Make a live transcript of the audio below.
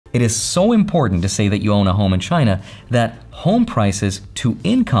It is so important to say that you own a home in China that home prices to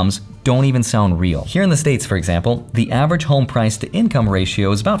incomes don't even sound real. Here in the States, for example, the average home price to income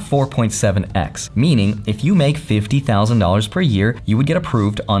ratio is about 4.7x, meaning if you make $50,000 per year, you would get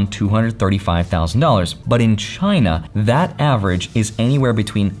approved on $235,000. But in China, that average is anywhere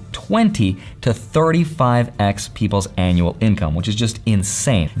between 20 to 35x people's annual income, which is just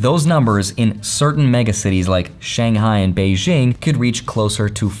insane. Those numbers in certain megacities like Shanghai and Beijing could reach closer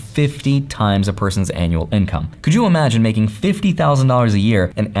to 50 times a person's annual income. Could you imagine making $50,000 a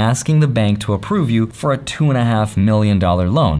year and asking the bank to approve you for a $2.5 million loan?